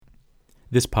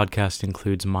This podcast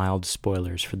includes mild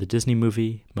spoilers for the Disney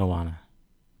movie Moana.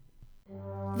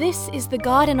 This is the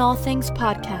God in All Things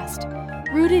podcast,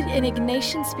 rooted in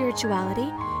Ignatian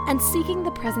spirituality and seeking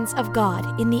the presence of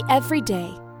God in the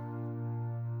everyday.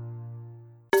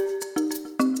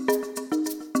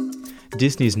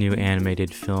 Disney's new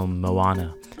animated film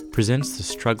Moana presents the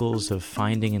struggles of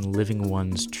finding and living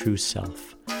one's true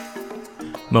self.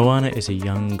 Moana is a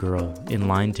young girl in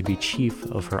line to be chief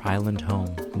of her island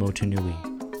home, Motunui.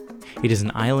 It is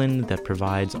an island that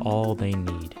provides all they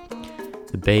need.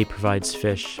 The bay provides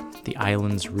fish, the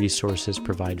island's resources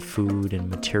provide food and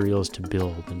materials to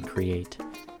build and create,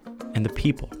 and the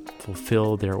people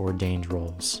fulfill their ordained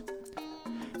roles.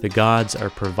 The gods are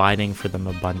providing for them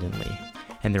abundantly,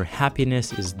 and their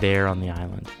happiness is there on the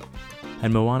island.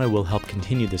 And Moana will help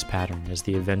continue this pattern as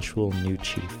the eventual new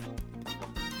chief.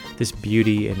 This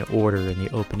beauty and order in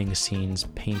the opening scenes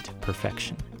paint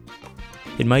perfection.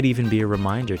 It might even be a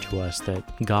reminder to us that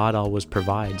God always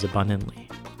provides abundantly.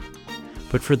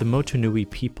 But for the Motunui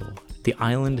people, the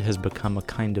island has become a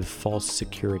kind of false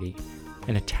security,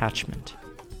 an attachment.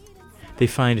 They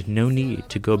find no need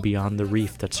to go beyond the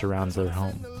reef that surrounds their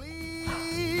home.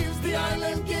 The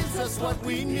island gives us what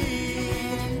we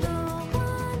need.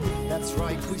 That's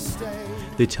right, we stay.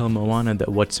 They tell Moana that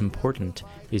what's important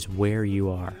is where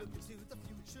you are.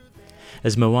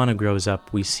 As Moana grows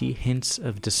up, we see hints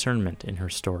of discernment in her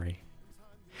story.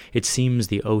 It seems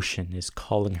the ocean is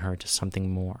calling her to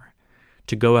something more,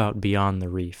 to go out beyond the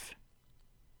reef.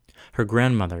 Her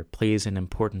grandmother plays an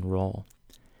important role.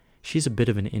 She's a bit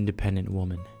of an independent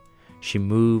woman. She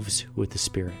moves with the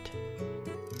spirit.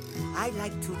 I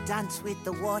like to dance with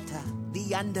the water,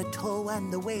 the undertow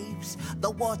and the waves. The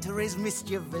water is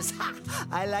mischievous,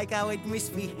 I like how it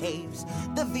misbehaves.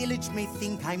 The village may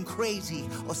think I'm crazy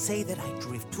or say that I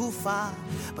drift too far.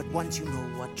 But once you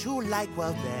know what you like,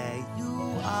 well, there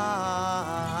you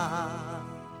are.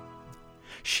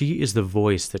 She is the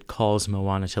voice that calls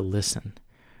Moana to listen,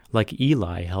 like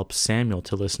Eli helps Samuel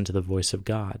to listen to the voice of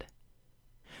God.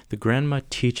 The grandma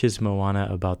teaches Moana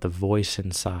about the voice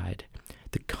inside,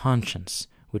 the conscience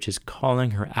which is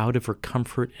calling her out of her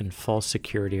comfort and false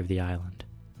security of the island.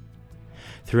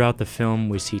 Throughout the film,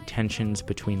 we see tensions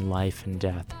between life and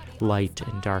death, light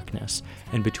and darkness,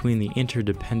 and between the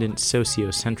interdependent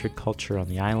sociocentric culture on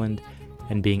the island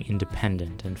and being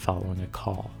independent and following a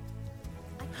call.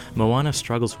 Moana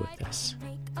struggles with this.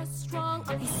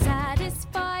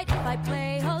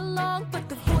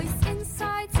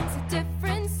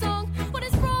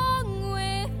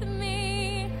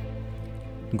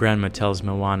 Grandma tells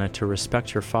Moana to respect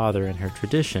her father and her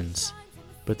traditions,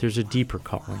 but there's a deeper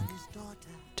calling,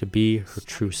 to be her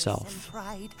true self.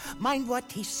 Mind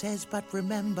what he says, but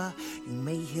remember, you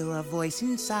may hear a voice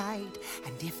inside,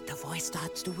 and if the voice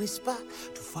starts to whisper,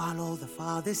 to follow the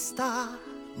farthest star.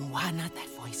 Moana, that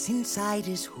voice inside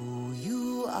is who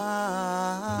you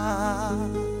are.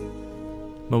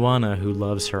 Moana, who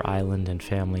loves her island and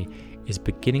family, is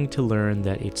beginning to learn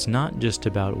that it's not just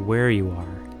about where you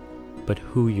are, but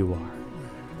who you are.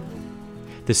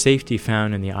 The safety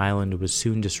found in the island was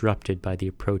soon disrupted by the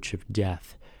approach of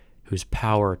death, whose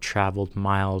power traveled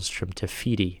miles from Te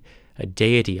Fiti, a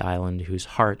deity island whose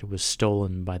heart was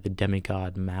stolen by the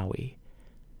demigod Maui.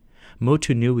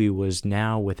 Motunui was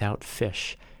now without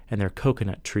fish, and their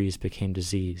coconut trees became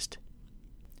diseased.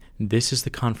 This is the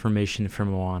confirmation for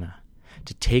Moana,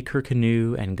 to take her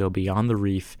canoe and go beyond the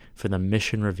reef for the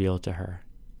mission revealed to her,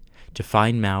 to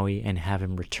find Maui and have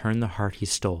him return the heart he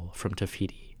stole from Te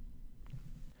Fiti.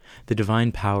 The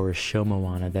divine powers show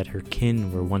Moana that her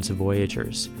kin were once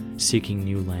voyagers, seeking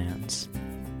new lands.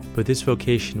 But this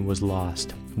vocation was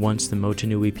lost once the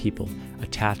Motunui people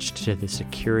attached to the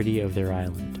security of their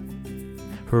island.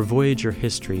 Her voyager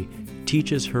history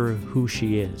teaches her who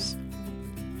she is.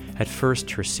 At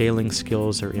first, her sailing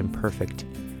skills are imperfect,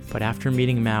 but after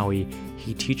meeting Maui,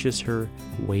 he teaches her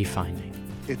wayfinding.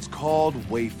 It's called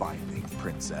wayfinding,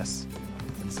 princess.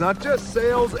 It's not just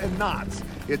sails and knots.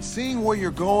 It's seeing where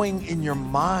you're going in your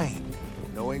mind.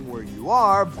 Knowing where you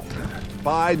are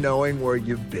by knowing where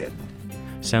you've been.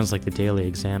 Sounds like the Daily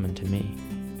Examine to me.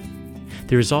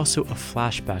 There is also a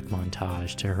flashback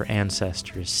montage to her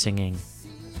ancestors singing,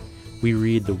 "We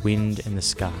read the wind and the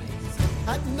sky."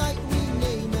 At night we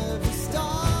name every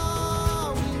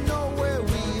star. We know where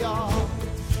we are.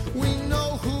 We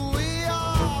know who we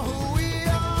are.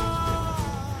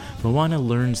 Moana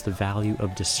learns the value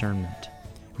of discernment,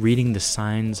 reading the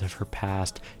signs of her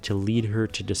past to lead her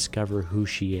to discover who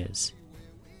she is.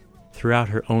 Throughout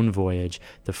her own voyage,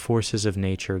 the forces of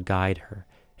nature guide her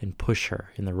and push her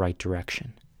in the right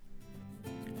direction.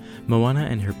 Moana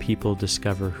and her people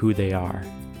discover who they are,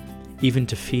 Even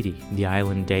Te Fiti, the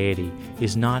island deity,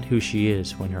 is not who she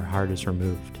is when her heart is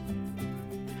removed.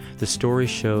 The story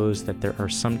shows that there are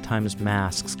sometimes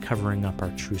masks covering up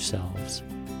our true selves.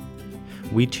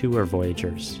 We too are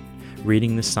voyagers,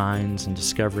 reading the signs and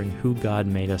discovering who God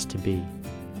made us to be.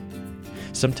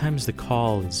 Sometimes the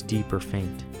call is deep or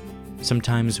faint.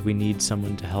 Sometimes we need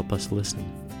someone to help us listen.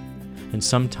 And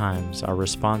sometimes our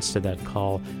response to that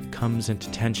call comes into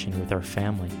tension with our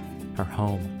family, our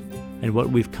home, and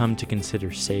what we've come to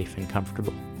consider safe and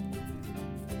comfortable.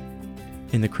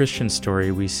 In the Christian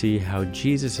story, we see how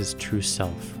Jesus' true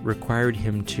self required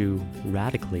him to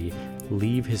radically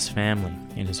leave his family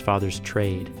and his father's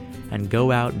trade and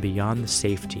go out beyond the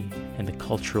safety and the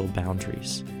cultural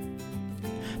boundaries.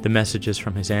 The messages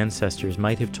from his ancestors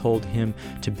might have told him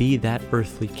to be that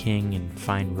earthly king in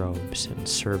fine robes and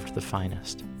served the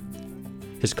finest.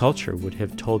 His culture would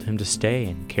have told him to stay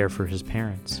and care for his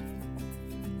parents.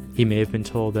 He may have been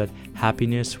told that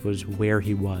happiness was where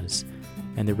he was,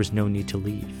 and there was no need to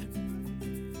leave.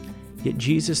 Yet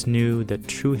Jesus knew that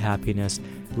true happiness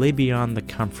lay beyond the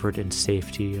comfort and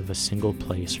safety of a single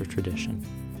place or tradition.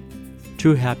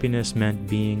 True happiness meant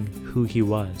being who he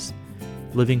was,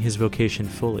 living his vocation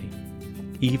fully,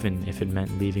 even if it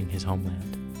meant leaving his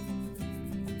homeland.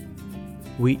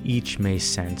 We each may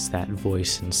sense that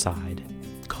voice inside,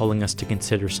 calling us to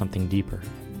consider something deeper.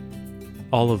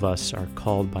 All of us are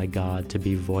called by God to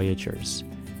be voyagers,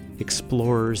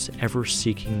 explorers ever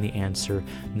seeking the answer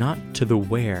not to the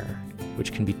where,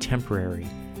 which can be temporary,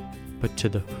 but to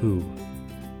the who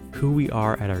we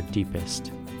are at our deepest.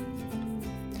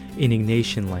 In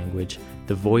Ignatian language,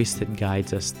 the voice that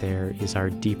guides us there is our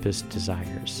deepest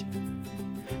desires.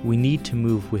 We need to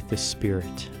move with the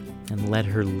Spirit and let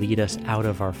her lead us out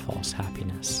of our false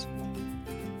happiness.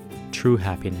 True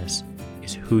happiness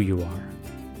is who you are.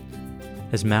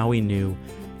 As Maui knew,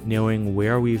 knowing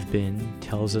where we've been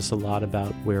tells us a lot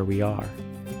about where we are,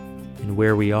 and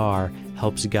where we are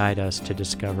helps guide us to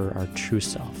discover our true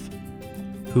self,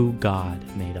 who God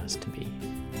made us to be.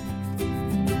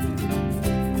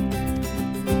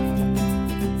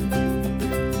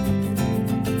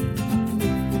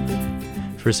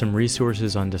 For some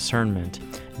resources on discernment,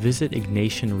 visit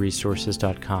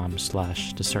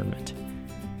ignatianresources.com/discernment.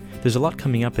 There's a lot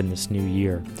coming up in this new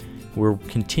year. We're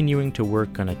continuing to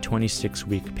work on a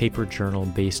 26-week paper journal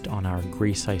based on our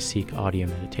Grace I Seek audio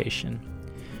meditation.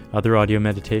 Other audio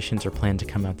meditations are planned to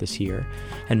come out this year,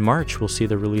 and March will see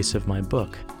the release of my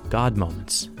book, God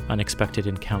Moments, Unexpected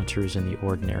Encounters in the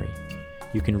Ordinary.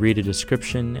 You can read a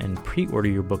description and pre-order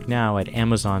your book now at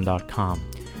Amazon.com.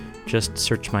 Just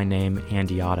search my name,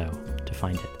 Andy Otto, to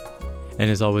find it. And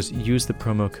as always, use the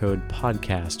promo code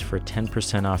PODCAST for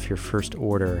 10% off your first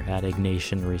order at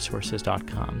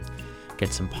ignatianresources.com.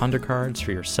 Get some ponder cards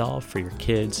for yourself, for your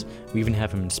kids. We even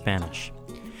have them in Spanish.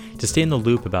 To stay in the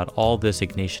loop about all this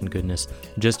Ignatian goodness,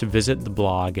 just visit the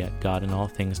blog at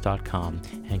godinallthings.com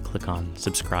and click on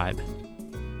subscribe.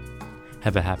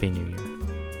 Have a happy new year.